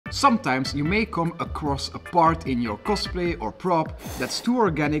Sometimes you may come across a part in your cosplay or prop that's too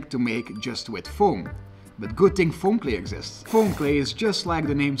organic to make just with foam. But good thing foam clay exists. Foam clay is just like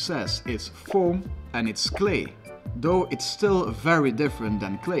the name says, it's foam and it's clay. Though it's still very different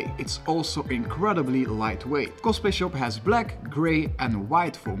than clay, it's also incredibly lightweight. CosplayShop has black, grey and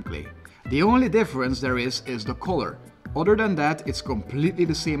white foam clay. The only difference there is the color. Other than that, it's completely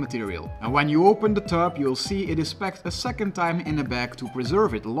the same material. And when you open the tub, you'll see it is packed a second time in a bag to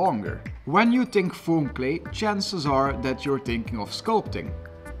preserve it longer. When you think foam clay, chances are that you're thinking of sculpting.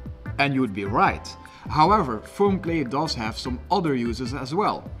 And you'd be right. However, foam clay does have some other uses as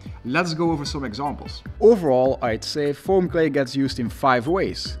well. Let's go over some examples. Overall, I'd say foam clay gets used in 5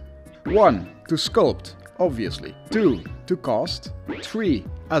 ways. 1. To sculpt, obviously. 2. To cast. 3.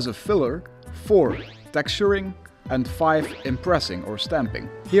 As a filler. 4. Texturing. And 5. Impressing or stamping.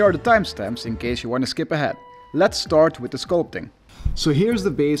 Here are the timestamps in case you want to skip ahead. Let's start with the sculpting. So here's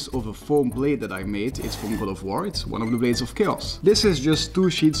the base of a foam blade that I made. It's from God of War, it's one of the blades of Chaos. This is just 2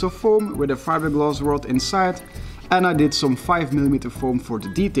 sheets of foam with a fiberglass rod inside, and I did some 5mm foam for the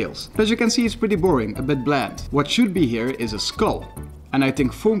details. As you can see, it's pretty boring, a bit bland. What should be here is a skull, and I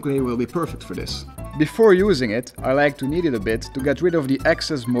think foam clay will be perfect for this. Before using it, I like to knead it a bit to get rid of the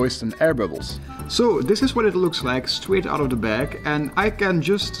excess moist and air bubbles. So this is what it looks like straight out of the bag, and I can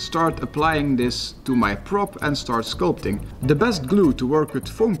just start applying this to my prop and start sculpting. The best glue to work with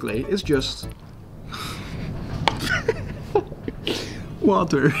foam clay is just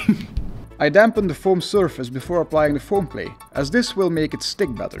water. I dampen the foam surface before applying the foam clay, as this will make it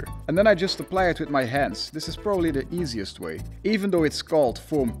stick better. And then I just apply it with my hands. This is probably the easiest way. Even though it's called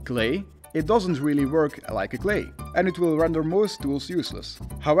foam clay, it doesn't really work like a clay, and it will render most tools useless.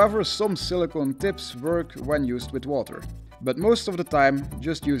 However, some silicone tips work when used with water. But most of the time,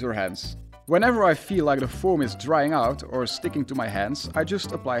 just use your hands. Whenever I feel like the foam is drying out or sticking to my hands, I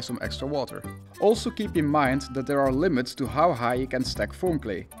just apply some extra water. Also keep in mind that there are limits to how high you can stack foam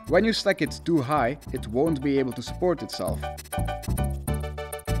clay. When you stack it too high, it won't be able to support itself.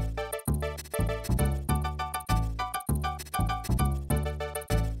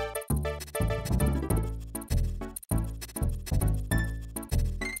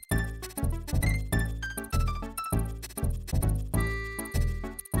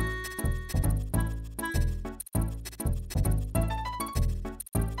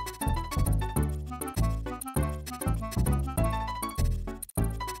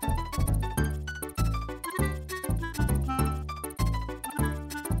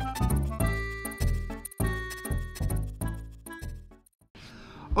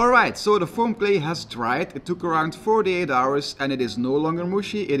 Alright, so the foam clay has dried. It took around 48 hours and it is no longer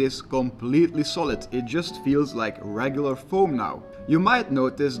mushy, it is completely solid. It just feels like regular foam now. You might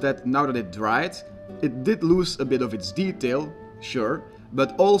notice that now that it dried, it did lose a bit of its detail, sure,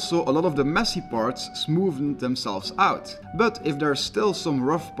 but also a lot of the messy parts smoothened themselves out. But if there's still some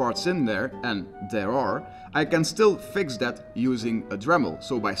rough parts in there, and there are, I can still fix that using a Dremel,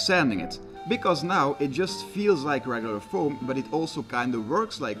 so by sanding it. Because now it just feels like regular foam, but it also kind of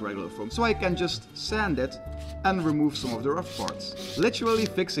works like regular foam. So I can just sand it and remove some of the rough parts, literally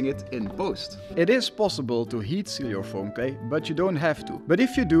fixing it in post. It is possible to heat seal your foam clay, but you don't have to. But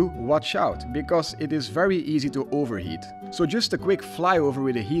if you do, watch out, because it is very easy to overheat. So just a quick flyover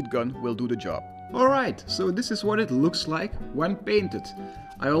with a heat gun will do the job. Alright, so this is what it looks like when painted.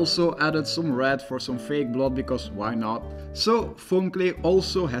 I also added some red for some fake blood, because why not? So foam clay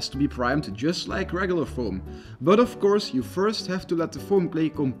also has to be primed just like regular foam. But of course you first have to let the foam clay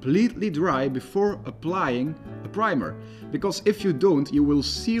completely dry before applying a primer. Because if you don't, you will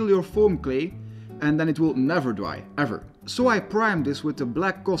seal your foam clay and then it will never dry, ever. So I primed this with the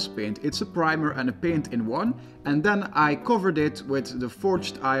black Cos paint. It's a primer and a paint in one, and then I covered it with the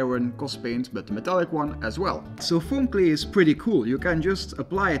forged iron Cos paint, but the metallic one as well. So foam clay is pretty cool. You can just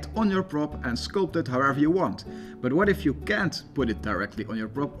apply it on your prop and sculpt it however you want. But what if you can't put it directly on your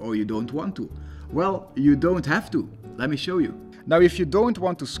prop, or you don't want to? Well, you don't have to. Let me show you. Now if you don't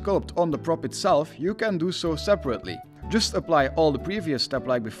want to sculpt on the prop itself, you can do so separately. Just apply all the previous steps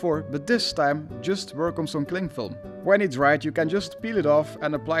like before, but this time just work on some cling film. When it's dried, you can just peel it off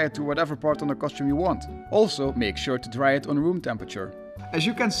and apply it to whatever part on the costume you want. Also, make sure to dry it on room temperature. As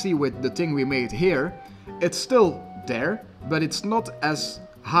you can see with the thing we made here, it's still there, but it's not as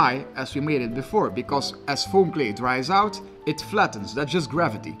high as we made it before, because as foam clay dries out, it flattens. That's just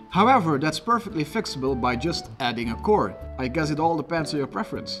gravity. However, that's perfectly fixable by just adding a core. I guess it all depends on your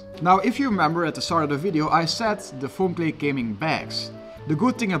preference. Now, if you remember at the start of the video, I said the foam clay came in bags. The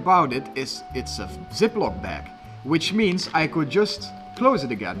good thing about it is it's a Ziploc bag, which means I could just close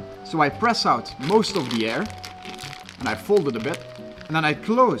it again. So I press out most of the air, and I fold it a bit, And then I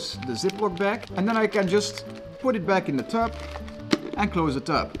close the Ziploc bag, and then I can just put it back in the tub and close the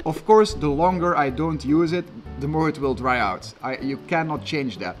tub. Of course, the longer I don't use it, the more it will dry out. You cannot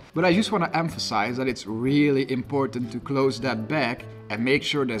change that. But I just want to emphasize that it's really important to close that bag and make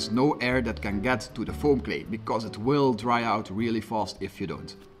sure there's no air that can get to the foam clay, because it will dry out really fast if you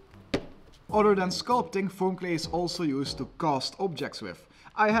don't. Other than sculpting, foam clay is also used to cast objects with.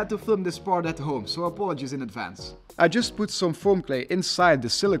 I had to film this part at home, so apologies in advance. I just put some foam clay inside the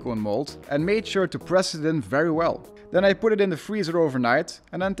silicone mold and made sure to press it in very well. Then I put it in the freezer overnight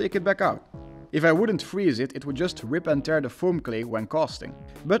and then take it back out. If I wouldn't freeze it, it would just rip and tear the foam clay when casting.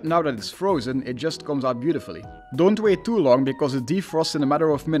 But now that it's frozen, it just comes out beautifully. Don't wait too long because it defrosts in a matter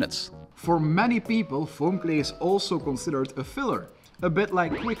of minutes. For many people, foam clay is also considered a filler, a bit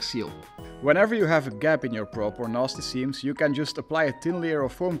like quick seal. Whenever you have a gap in your prop or nasty seams, you can just apply a thin layer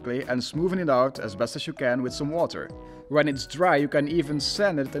of foam clay and smoothen it out as best as you can with some water. When it's dry, you can even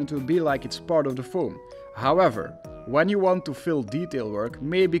sand it and it will be like it's part of the foam. However, when you want to fill detail work,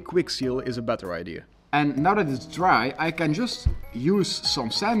 maybe quick seal is a better idea. And now that it's dry, I can just use some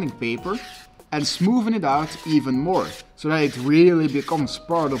sanding paper and smoothen it out even more, so that it really becomes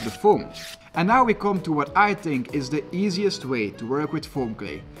part of the foam. And now we come to what I think is the easiest way to work with foam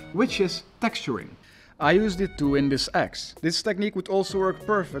clay, which is texturing. I used it too in this axe. This technique would also work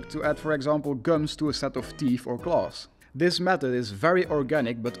perfect to add, for example, gums to a set of teeth or claws. This method is very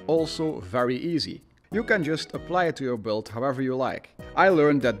organic but also very easy. You can just apply it to your build however you like. I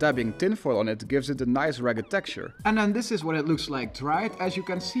learned that dabbing tinfoil on it gives it a nice ragged texture. And then this is what it looks like dried. As you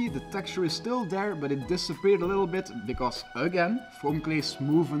can see, the texture is still there, but it disappeared a little bit because, again, foam clay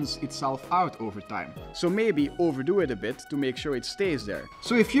smoothens itself out over time. So maybe overdo it a bit to make sure it stays there.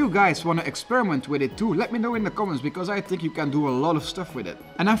 So if you guys want to experiment with it too, let me know in the comments, because I think you can do a lot of stuff with it.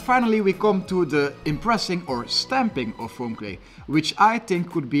 And then finally we come to the impressing or stamping of foam clay, which I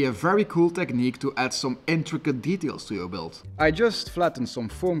think could be a very cool technique to add some intricate details to your build. I just flatten some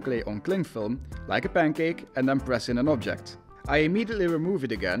foam clay on cling film, like a pancake, and then press in an object. I immediately remove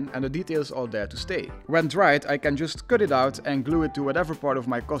it again and the details are there to stay. When dried, I can just cut it out and glue it to whatever part of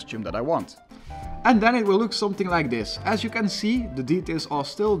my costume that I want. And then it will look something like this. As you can see, the details are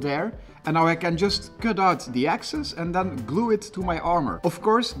still there, and now I can just cut out the axes and then glue it to my armor. Of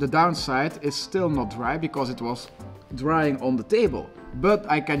course, the downside is still not dry because it was drying on the table. But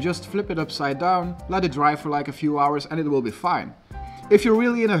I can just flip it upside down, let it dry for like a few hours and it will be fine. If you're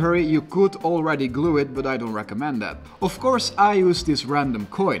really in a hurry, you could already glue it, but I don't recommend that. Of course, I use this random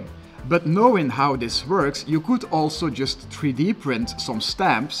coin. But knowing how this works, you could also just 3D print some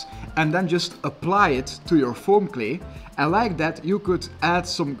stamps and then just apply it to your foam clay, and like that you could add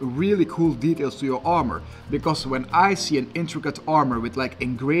some really cool details to your armor. Because when I see an intricate armor with like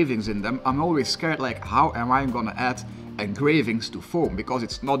engravings in them, I'm always scared like, how am I gonna add engravings to foam, because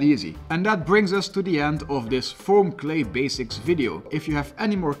it's not easy. And that brings us to the end of this foam clay basics video. If you have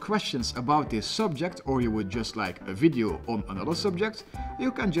any more questions about this subject, or you would just like a video on another subject,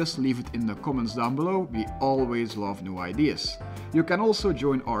 you can just leave it in the comments down below. We always love new ideas. You can also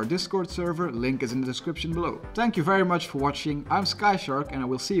join our Discord server, link is in the description below. Thank you very much for watching. I'm SkyShark and I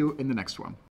will see you in the next one.